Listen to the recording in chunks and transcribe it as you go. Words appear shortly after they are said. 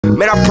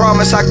Man, I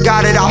promise I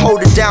got it, I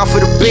hold it down for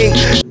the bink.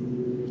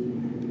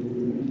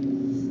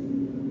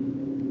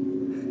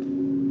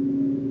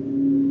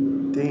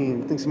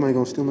 Damn, think somebody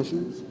gonna steal my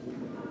shoes?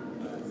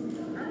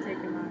 I'm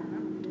taking mine.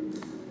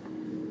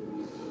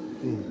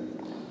 Damn.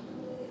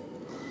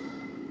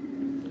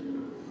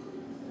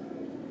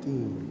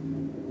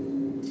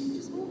 Damn.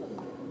 Just hold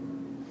them.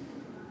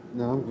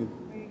 Nah, I'm good.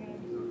 Are you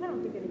gonna? I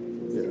don't think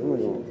anybody's Yeah, I'm not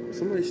gonna. If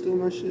somebody steal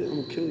my shit,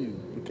 I'm gonna kill you.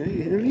 Okay,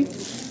 you hear me?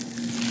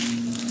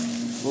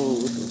 Oh,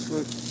 what the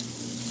fuck?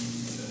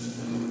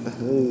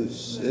 Oh,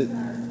 shit.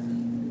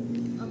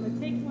 I'm gonna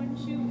take one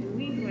shoe and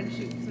leave one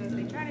shoe. So if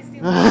they try to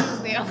steal my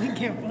shoes, they only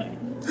get one.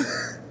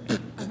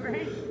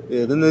 Alright?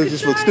 Yeah, then they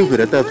just look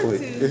stupid at that point.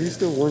 To. If you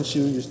steal one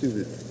shoe, you're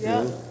stupid.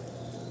 Yep. You know?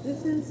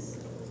 This is.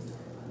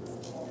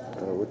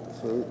 What the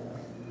fuck?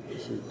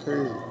 This shit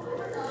crazy.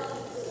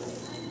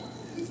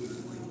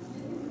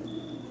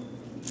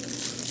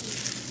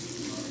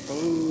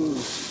 Oh,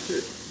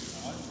 shit.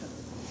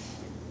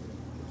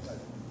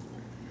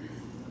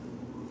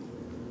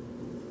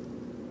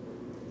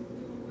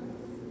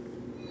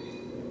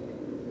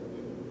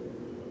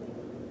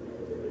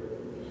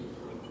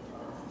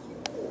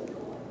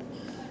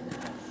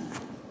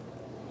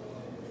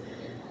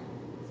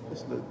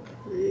 This look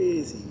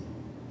crazy.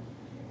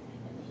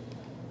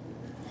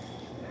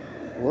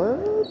 What?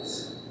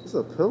 It's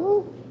a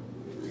pillow?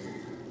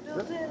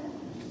 Built-in.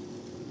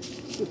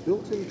 It's a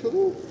built-in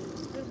pillow?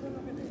 There's one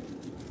over there.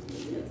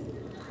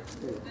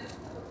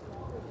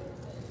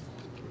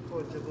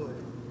 What's your boy?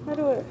 How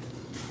do it?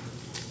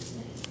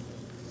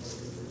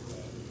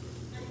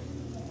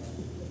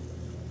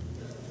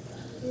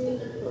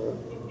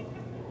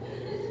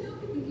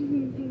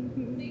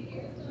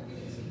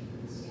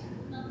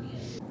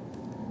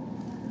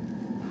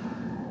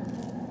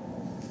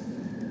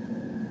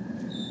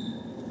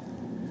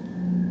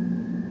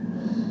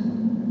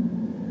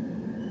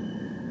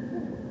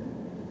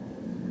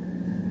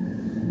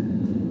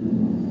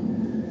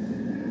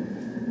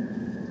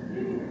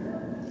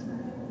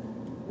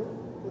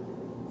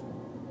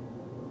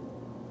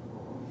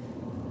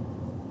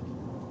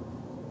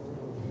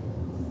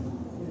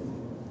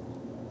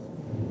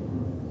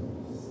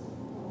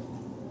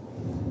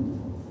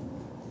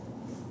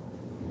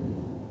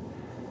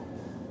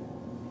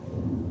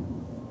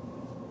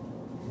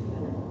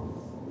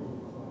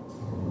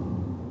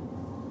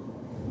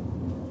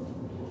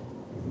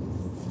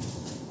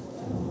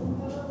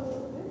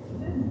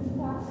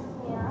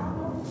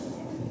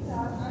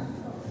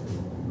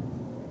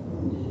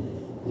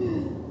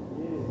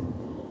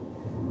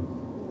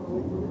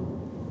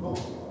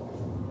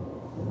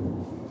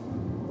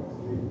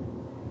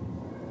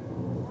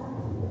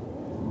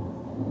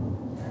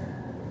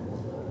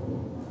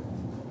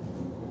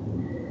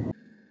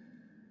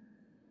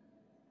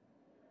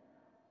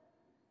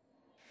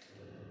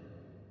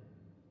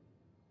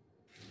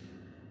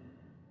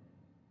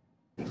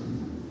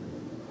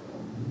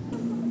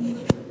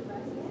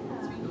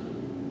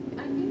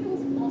 I think it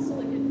was also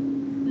like a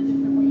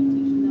different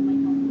orientation that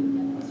might help me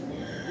get this.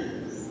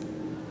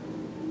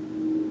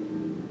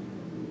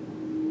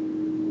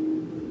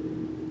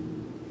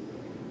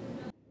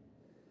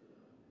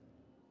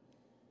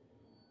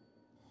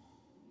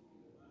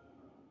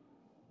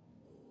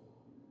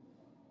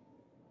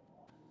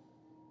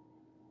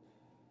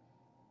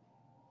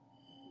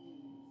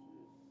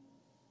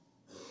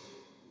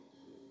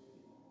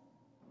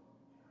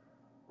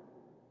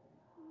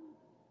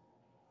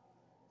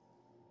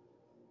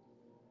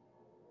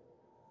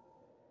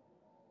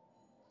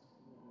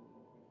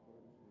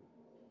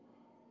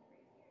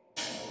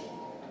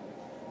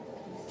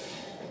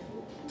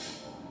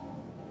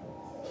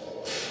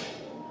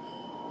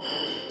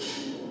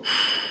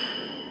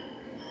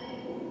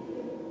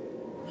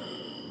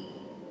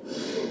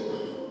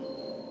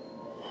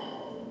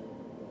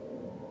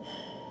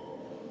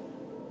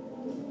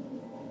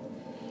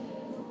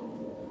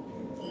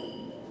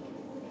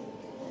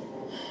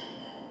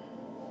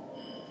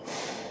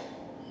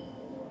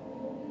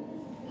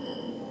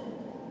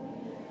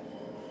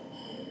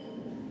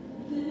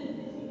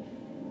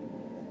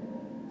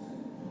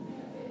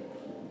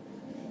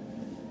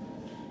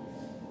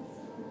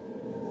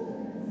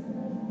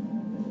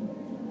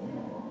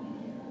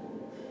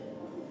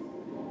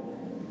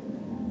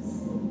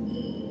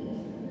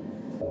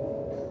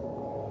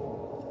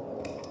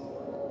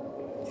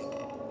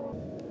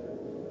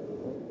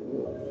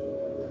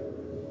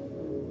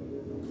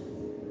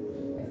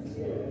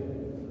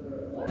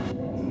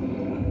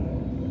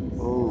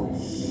 Oh,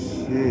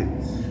 shit.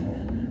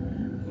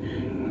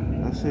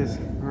 That shit's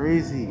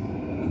crazy.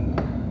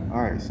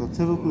 Alright, so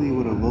typically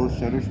with a low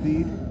shutter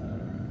speed,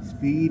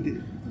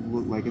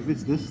 look like if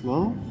it's this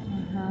slow,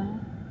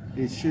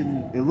 it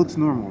shouldn't, it looks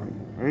normal,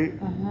 right?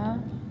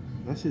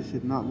 That shit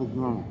should not look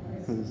normal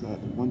because it's at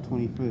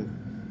 1/25th.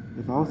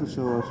 If I was to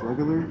show us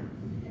regular,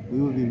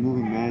 we would be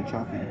moving mad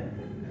choppy.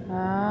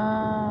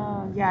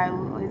 Oh, yeah,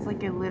 it's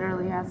like it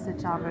literally has to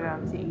chop it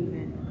up to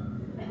even.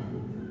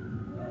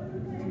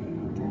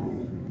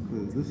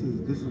 Because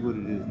this is what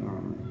it is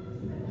normally.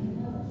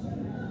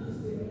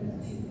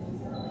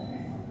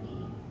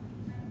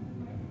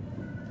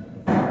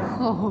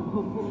 This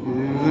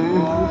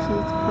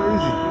shit's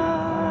crazy.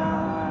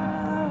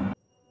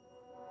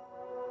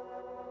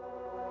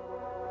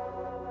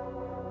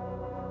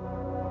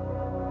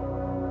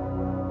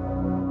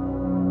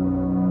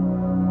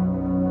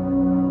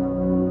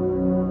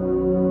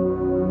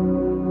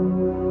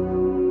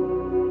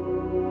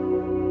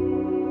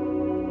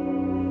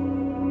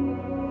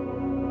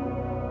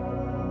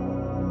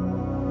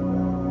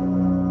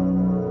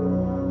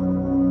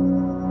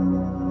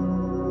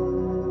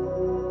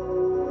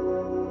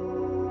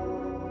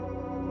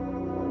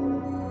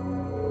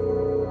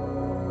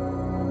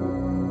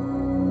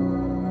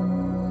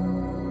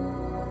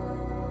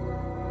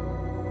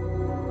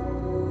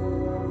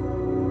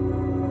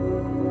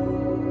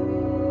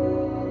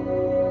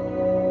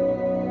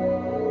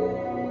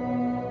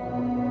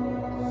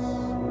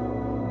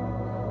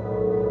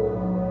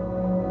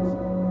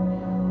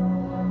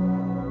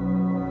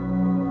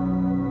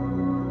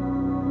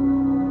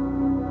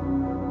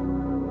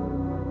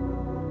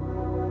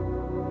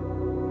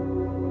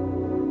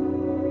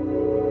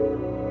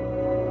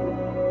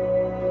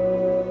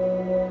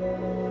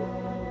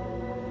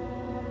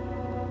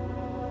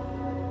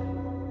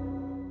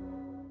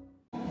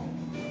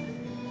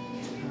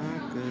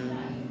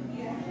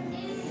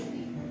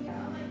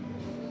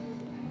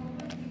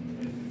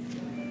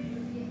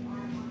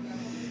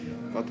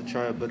 About to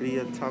try a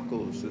birria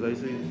tacos. Did I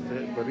say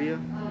that? Birria?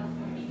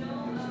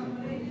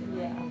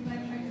 Yeah.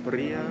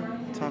 Birria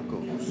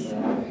tacos.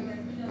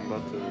 I'm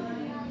about to,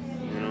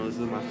 this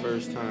is my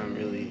first time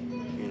really,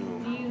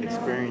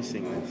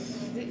 experiencing this.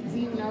 Do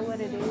you know what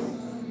it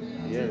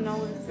is? Yeah, Do you know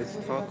what it's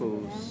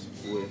tacos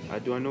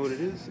with. Do I know what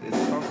it is? It's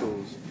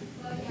tacos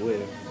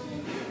with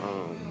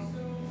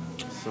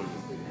some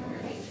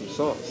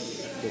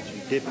sauce that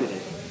you dip it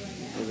in,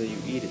 and then you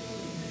eat it.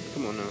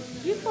 Come on now.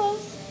 You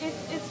close.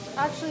 It's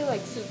actually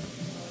like soup.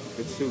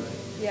 It's soup.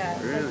 Yeah,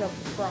 it's Really? like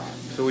a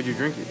broth. So would you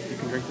drink it? You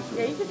can drink the soup.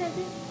 Yeah, you can drink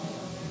it.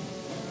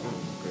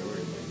 Oh, okay,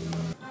 wait.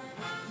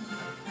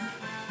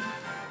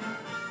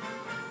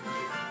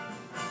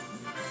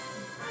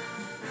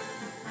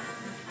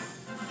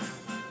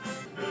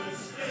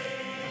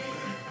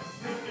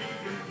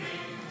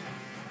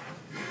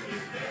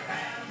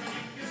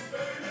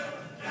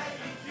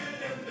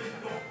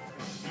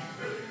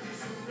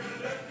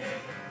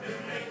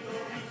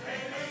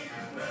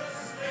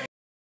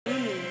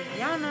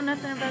 Y'all know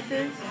nothing about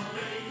this.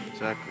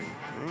 Exactly.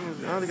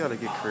 Y'all gotta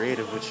get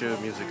creative with your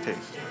music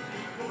taste.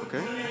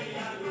 Okay?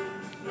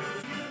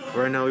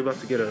 Right now we about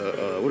to get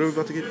a what are we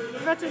about to get? We're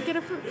about to get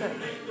a fruit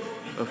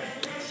cut.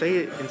 Say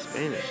it in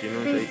Spanish, Say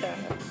Fruta.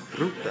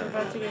 fruta. We're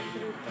about to get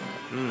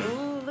fruta.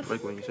 Ooh, look.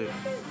 Like when you say it.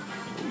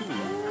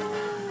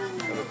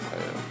 That looks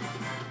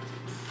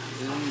fire.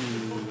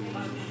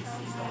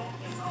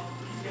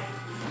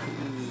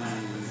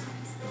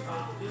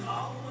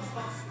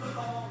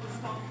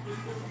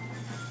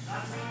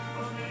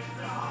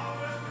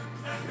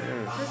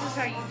 This is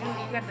how you do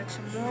it. You got the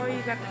chamoy,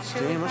 you got the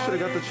chili. Damn, I should have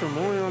got the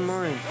chamoy on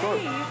mine. Hey, Fuck.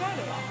 you got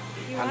it.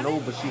 You I want know,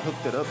 it? but she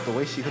hooked it up. The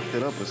way she hooked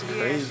it up was Yeah,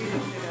 crazy. she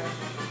hooked it up.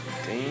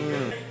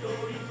 Damn.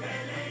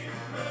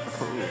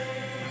 Oh.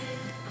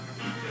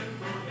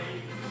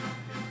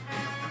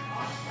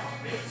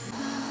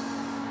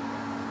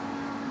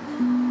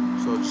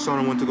 So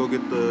Sona went to go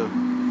get the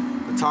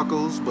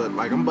tacos, but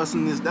like I'm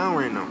busting this down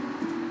right now.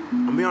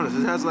 I'll be honest,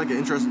 it has like an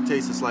interesting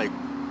taste. It's like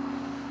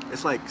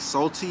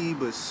salty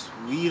but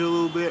sweet a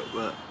little bit,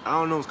 but I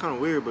don't know, it's kind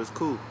of weird, but it's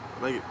cool.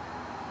 I like it.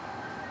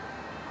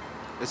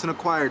 It's an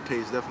acquired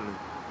taste, definitely.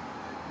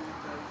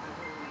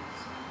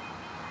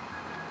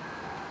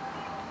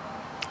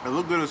 It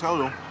look good as hell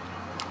though.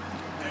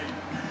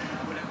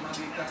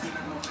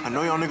 I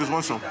know y'all niggas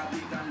want some.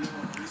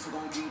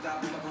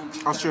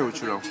 I'll share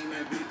with you though.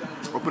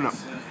 Open up.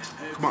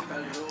 Come on.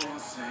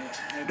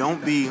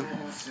 Don't be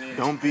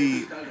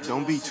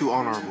too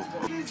honorable.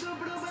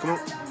 Come on.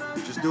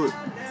 Just do it.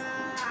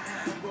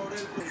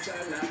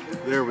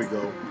 There we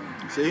go.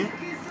 See?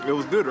 It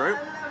was good, right?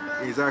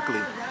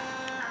 Exactly.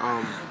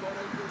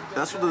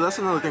 That's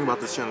another thing about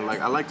this channel.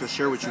 Like I like to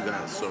share with you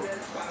guys. So,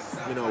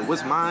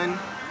 what's mine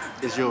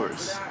is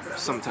yours.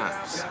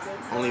 Sometimes.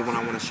 Only when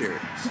I want to share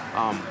it.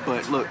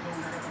 But look.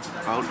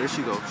 Oh, there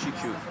she go. She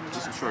cute.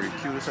 Just a shorty.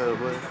 Cute as hell,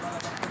 boy.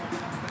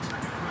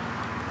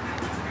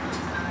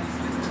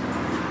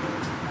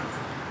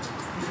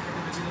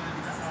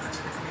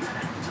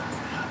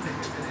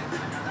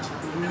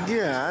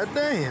 Yeah,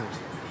 damn.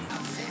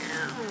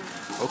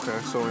 Okay,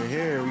 so in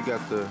here we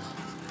got the.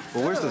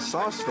 But where's the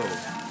sauce though?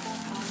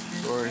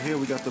 So in here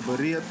we got the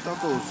birria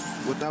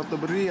tacos without the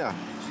birria.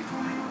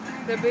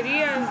 The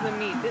birria is the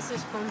meat. This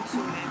is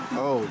consomme.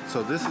 Oh,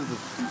 so this is the.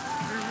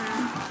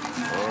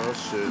 Oh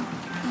shit.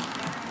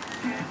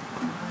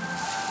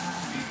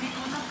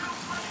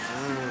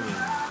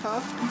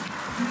 Huh?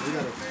 We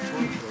got a.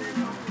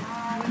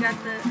 We got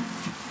the.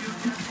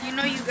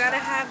 You gotta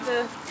have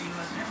the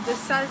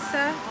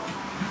salsa.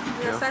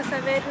 The salsa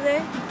verde.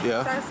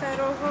 Yeah. Salsa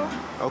rojo.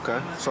 Okay.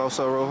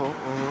 Salsa rojo.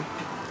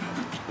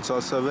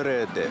 Salsa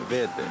verde.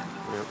 Verde.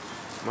 Yep.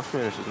 My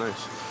Spanish is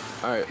nice.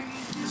 All right.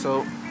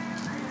 So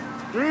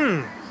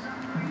Mmm.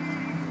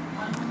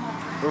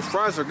 Those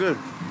fries are good.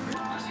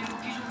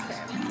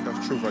 That's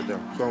the truth right there.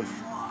 So,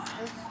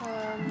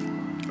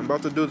 I'm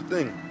about to do the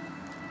thing.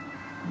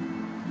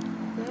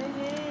 Go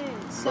ahead.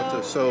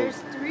 So- So there's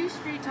 3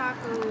 street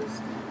tacos,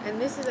 and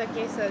this is a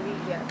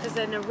quesadilla. Because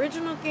an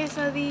original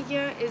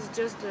quesadilla is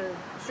just a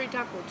street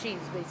taco with cheese,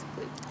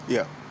 basically.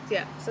 Yeah.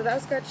 Yeah. So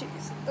that's got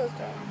cheese. Those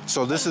don't.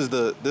 So this is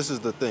the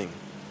thing.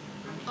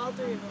 All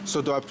 3 of them.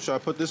 So should I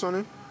put this on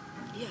it?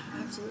 Yeah,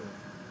 absolutely.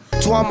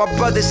 To all my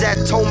brothers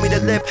that told me to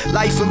live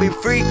life and be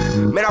free,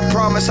 man, I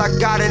promise I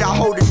got it. I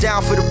hold it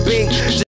down for the beat.